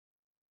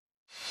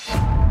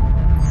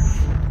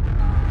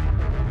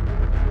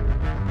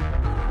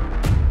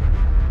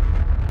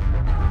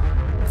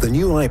The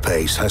new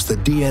I-PACE has the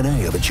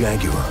DNA of a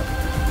Jaguar,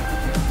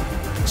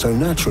 so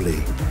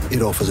naturally,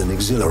 it offers an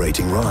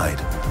exhilarating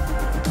ride.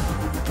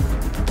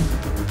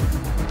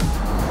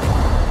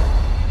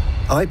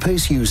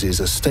 I-PACE uses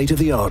a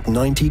state-of-the-art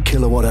 90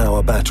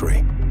 kilowatt-hour battery,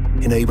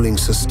 enabling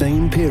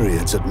sustained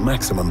periods at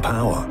maximum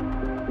power.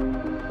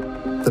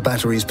 The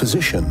battery's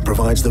position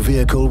provides the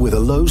vehicle with a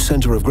low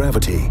center of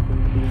gravity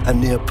and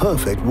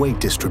near-perfect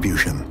weight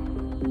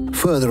distribution,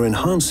 further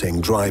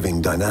enhancing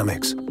driving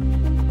dynamics.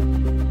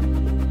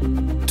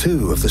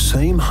 Two of the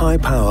same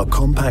high-power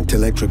compact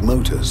electric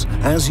motors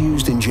as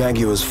used in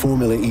Jaguar's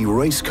Formula E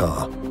race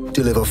car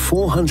deliver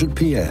 400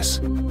 PS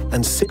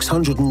and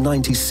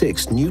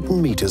 696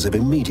 Newton-meters of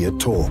immediate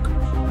torque,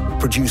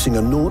 producing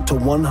a 0 to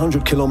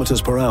 100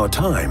 kilometers per hour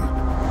time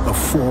of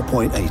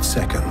 4.8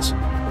 seconds.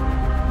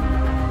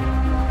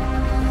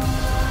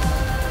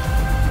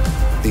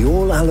 The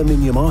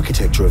all-aluminium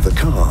architecture of the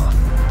car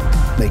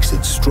makes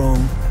it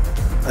strong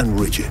and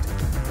rigid.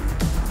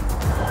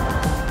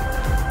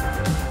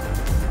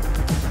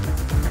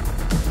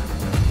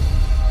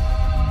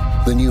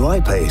 The new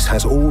I-PACE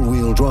has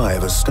all-wheel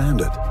drive as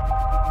standard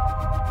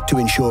to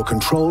ensure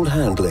controlled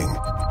handling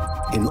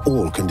in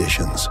all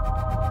conditions.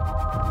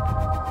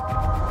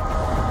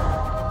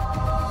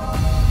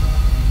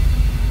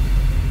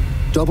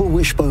 Double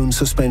wishbone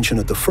suspension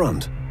at the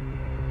front,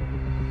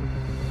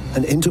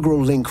 an integral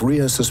link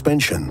rear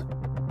suspension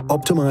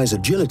optimize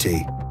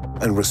agility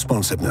and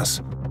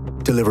responsiveness,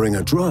 delivering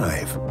a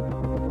drive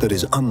that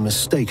is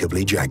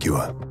unmistakably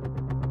Jaguar.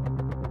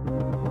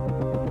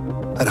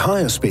 At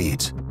higher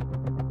speeds,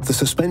 the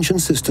suspension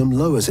system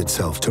lowers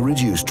itself to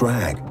reduce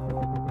drag,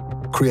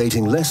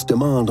 creating less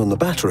demand on the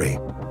battery,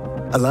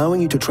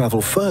 allowing you to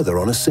travel further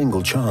on a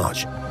single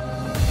charge.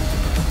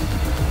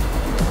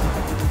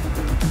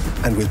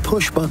 And with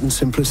push-button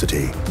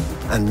simplicity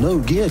and no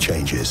gear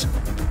changes,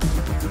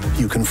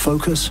 you can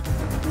focus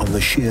on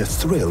the sheer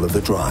thrill of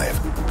the drive.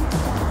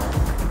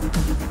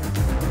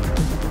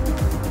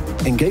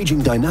 Engaging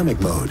dynamic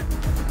mode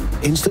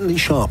instantly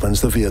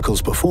sharpens the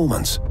vehicle's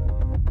performance,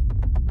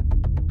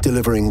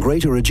 delivering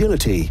greater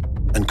agility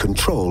and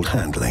controlled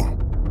handling.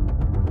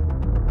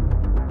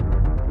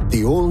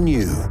 The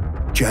all-new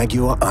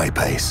Jaguar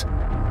I-PACE.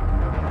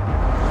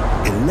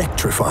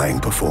 Electrifying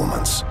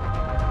performance.